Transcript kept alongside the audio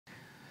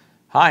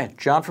Hi,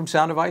 John from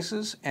Sound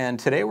Devices, and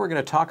today we're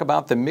going to talk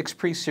about the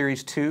MixPre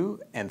Series II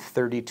and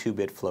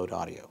 32-bit float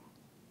audio.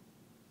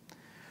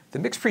 The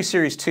MixPre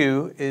Series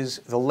II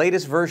is the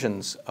latest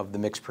versions of the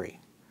MixPre.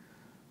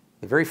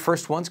 The very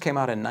first ones came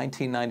out in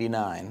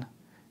 1999,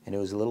 and it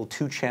was a little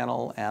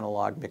 2-channel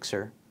analog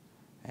mixer,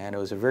 and it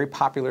was a very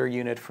popular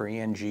unit for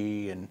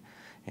ENG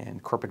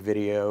and corporate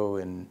video,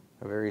 and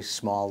a very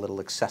small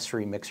little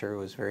accessory mixer. It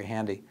was very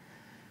handy.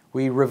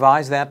 We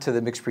revised that to the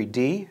MixPre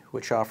D,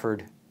 which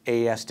offered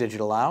AES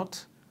digital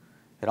out.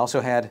 It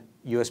also had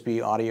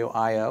USB audio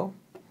I/O.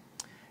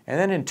 And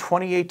then in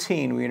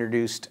 2018, we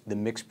introduced the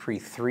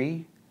MixPre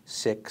 3,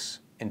 6,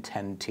 and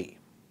 10T.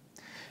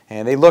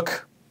 And they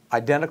look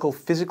identical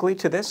physically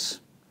to this.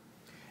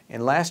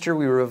 And last year,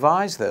 we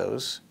revised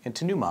those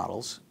into new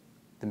models,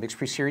 the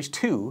MixPre Series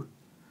 2,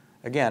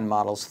 again,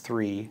 models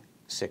 3,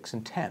 6,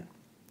 and 10.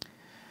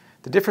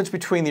 The difference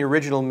between the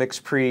original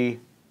MixPre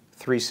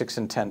 3, 6,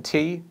 and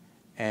 10T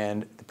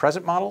and the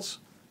present models,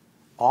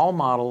 all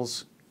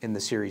models in the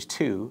Series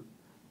 2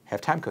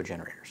 have timecode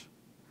generators.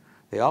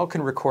 They all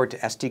can record to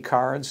SD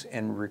cards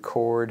and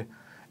record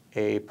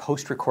a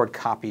post-record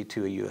copy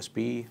to a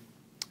USB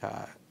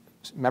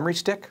memory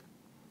stick.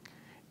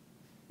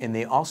 And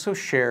they also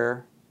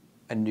share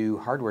a new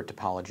hardware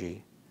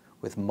topology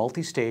with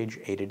multi-stage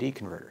A to D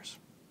converters.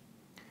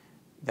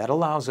 That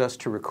allows us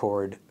to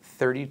record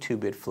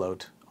 32-bit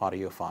float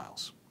audio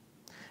files.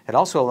 It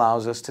also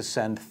allows us to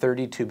send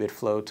 32-bit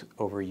float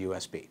over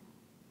USB.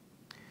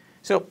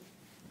 So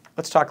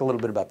let's talk a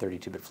little bit about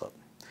 32-bit float.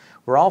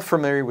 We're all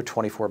familiar with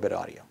 24-bit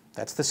audio.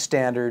 That's the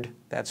standard.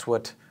 That's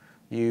what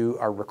you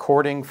are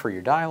recording for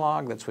your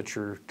dialogue. That's what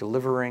you're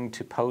delivering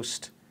to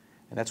post.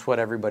 And that's what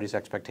everybody's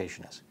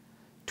expectation is.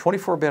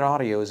 24-bit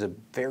audio is a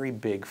very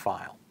big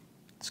file.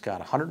 It's got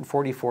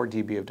 144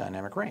 dB of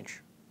dynamic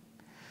range.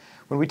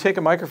 When we take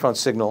a microphone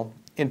signal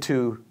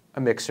into a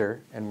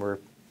mixer and we're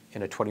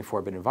in a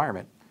 24-bit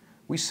environment,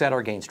 we set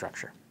our gain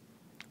structure.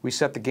 We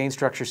set the gain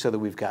structure so that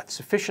we've got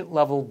sufficient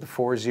level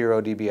before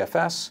 0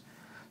 dBFS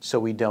so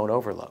we don't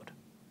overload.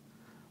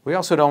 We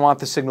also don't want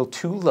the signal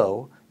too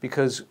low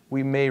because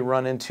we may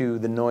run into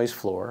the noise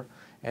floor,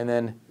 and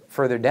then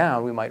further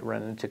down we might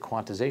run into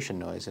quantization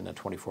noise in a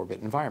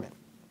 24-bit environment.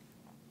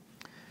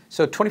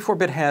 So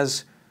 24-bit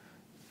has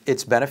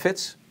its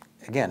benefits.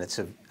 Again, it's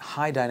a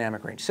high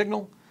dynamic range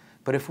signal,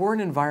 but if we're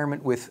in an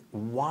environment with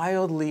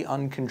wildly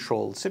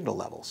uncontrolled signal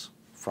levels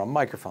from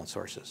microphone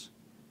sources,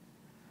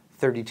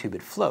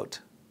 32-bit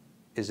float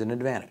is an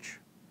advantage.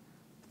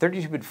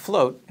 32-bit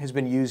float has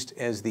been used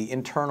as the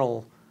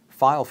internal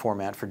file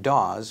format for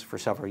DAWs for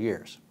several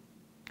years.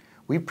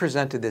 We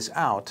presented this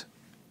out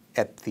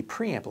at the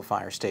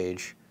preamplifier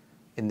stage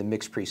in the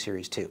MixPre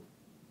Series 2.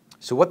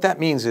 So what that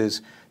means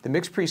is the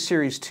MixPre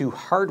Series 2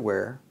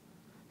 hardware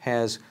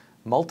has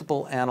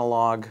multiple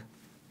analog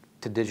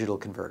to digital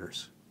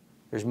converters.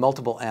 There's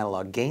multiple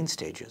analog gain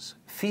stages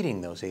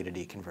feeding those A to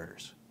D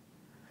converters.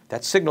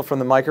 That signal from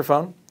the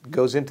microphone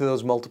goes into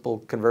those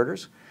multiple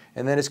converters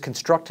and then is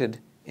constructed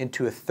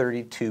into a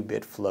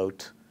 32-bit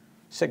float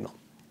signal.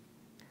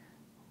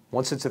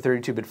 Once it's a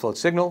 32-bit float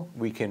signal,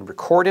 we can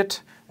record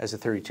it as a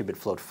 32-bit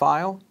float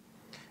file,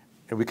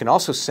 and we can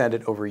also send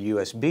it over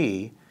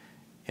USB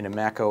in a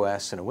Mac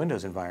OS and a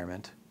Windows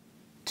environment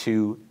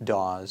to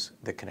DAWs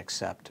that can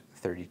accept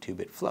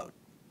 32-bit float.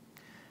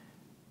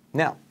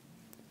 Now,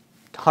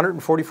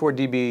 144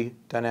 dB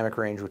dynamic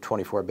range with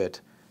 24-bit,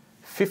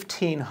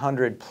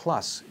 1,500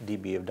 plus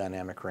dB of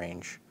dynamic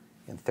range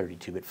in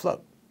 32-bit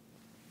float.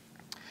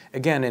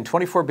 Again, in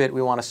 24-bit,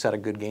 we want to set a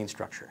good gain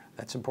structure.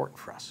 That's important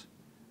for us.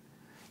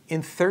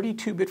 In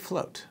 32-bit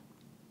float,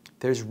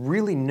 there's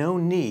really no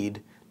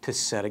need to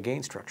set a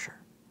gain structure.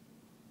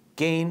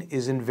 Gain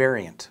is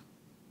invariant.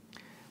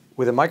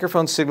 With a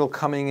microphone signal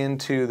coming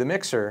into the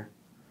mixer,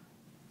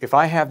 if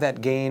I have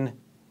that gain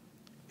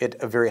at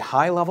a very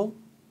high level,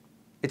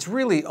 it's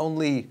really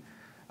only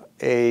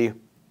a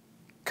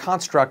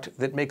construct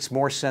that makes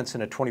more sense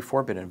in a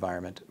 24-bit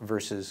environment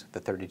versus the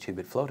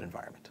 32-bit float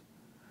environment.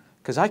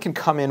 Because I can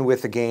come in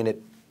with a gain at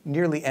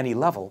nearly any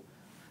level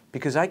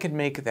because I can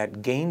make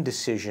that gain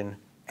decision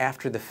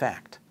after the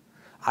fact.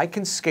 I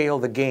can scale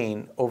the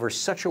gain over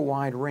such a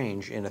wide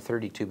range in a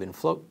 32-bit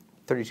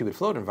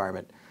float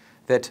environment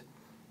that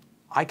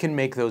I can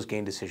make those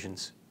gain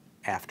decisions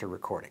after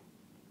recording.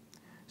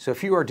 So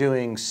if you are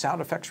doing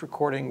sound effects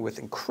recording with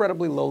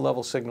incredibly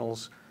low-level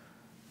signals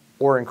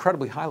or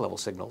incredibly high-level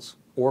signals,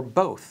 or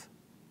both,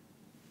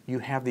 you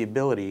have the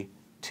ability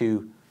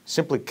to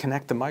simply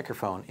connect the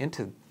microphone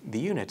into the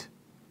unit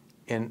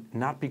and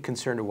not be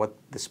concerned with what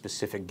the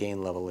specific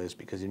gain level is,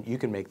 because you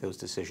can make those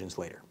decisions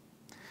later.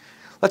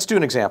 Let's do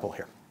an example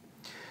here.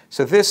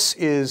 So this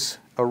is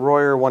a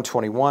Royer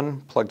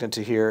 121 plugged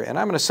into here, and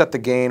I'm going to set the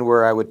gain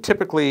where I would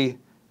typically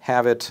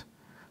have it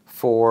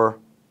for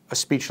a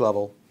speech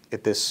level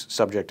at this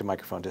subject to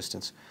microphone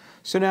distance.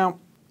 So now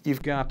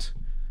you've got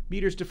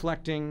meters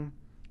deflecting,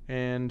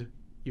 and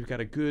you've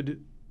got a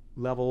good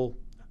level.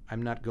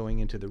 I'm not going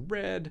into the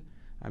red.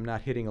 I'm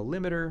not hitting a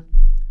limiter.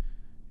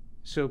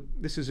 So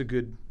this is a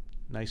good,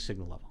 nice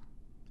signal level.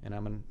 And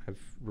I've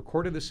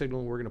recorded the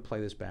signal. We're going to play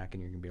this back,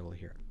 and you're going to be able to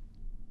hear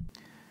it.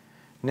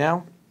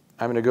 Now,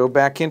 I'm going to go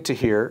back into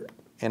here,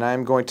 and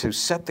I'm going to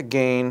set the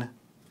gain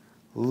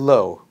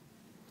low.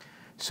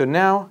 So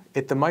now,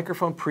 at the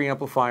microphone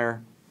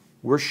preamplifier,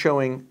 we're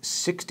showing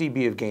 6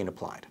 dB of gain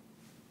applied.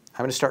 I'm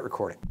going to start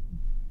recording.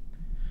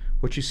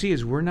 What you see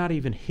is we're not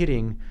even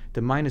hitting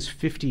the minus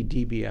 50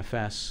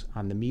 dBFS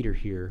on the meter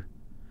here,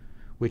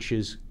 which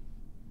is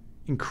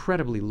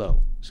incredibly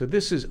low. So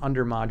this is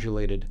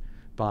undermodulated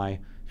by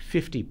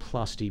 50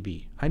 plus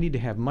dB. I need to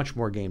have much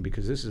more gain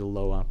because this is a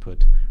low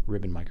output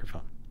ribbon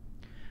microphone.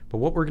 But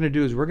what we're going to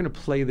do is we're going to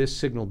play this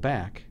signal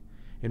back,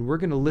 and we're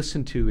going to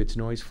listen to its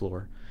noise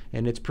floor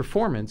and its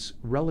performance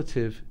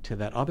relative to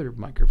that other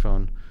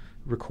microphone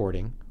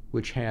recording,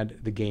 which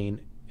had the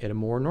gain at a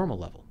more normal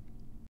level.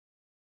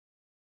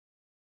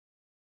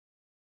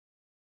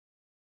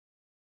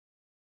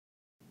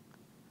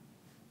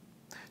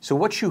 So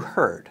what you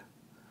heard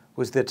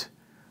was that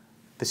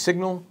the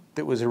signal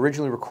that was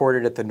originally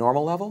recorded at the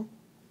normal level,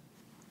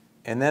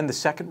 and then the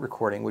second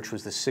recording, which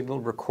was the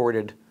signal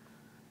recorded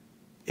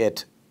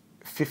at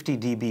 50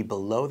 dB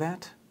below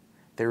that,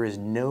 there is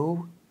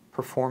no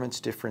performance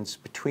difference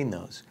between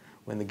those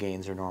when the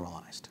gains are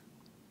normalized.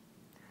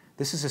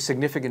 This is a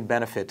significant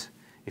benefit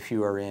if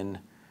you are in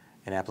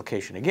an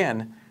application.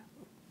 Again,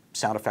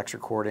 sound effects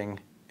recording,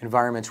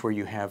 environments where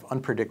you have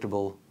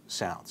unpredictable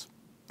sounds.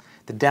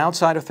 The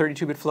downside of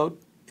 32-bit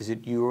float is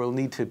that you will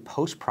need to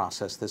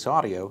post-process this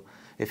audio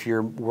if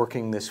you're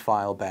working this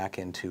file back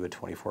into a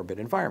 24-bit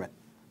environment.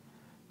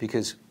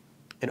 Because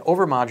an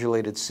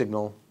overmodulated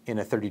signal in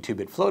a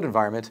 32-bit float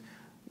environment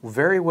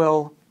very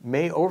well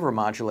may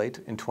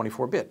overmodulate in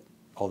 24-bit,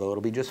 although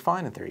it'll be just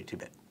fine in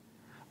 32-bit.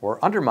 Or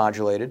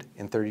undermodulated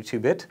in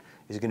 32-bit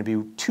is going to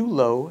be too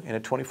low in a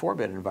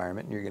 24-bit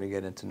environment, and you're going to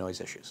get into noise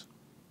issues.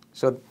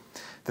 So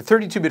the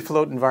 32-bit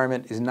float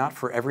environment is not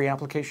for every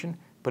application,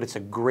 but it's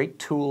a great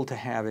tool to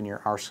have in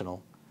your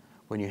arsenal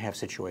when you have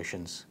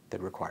situations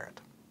that require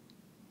it.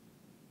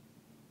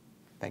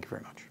 Thank you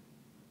very much.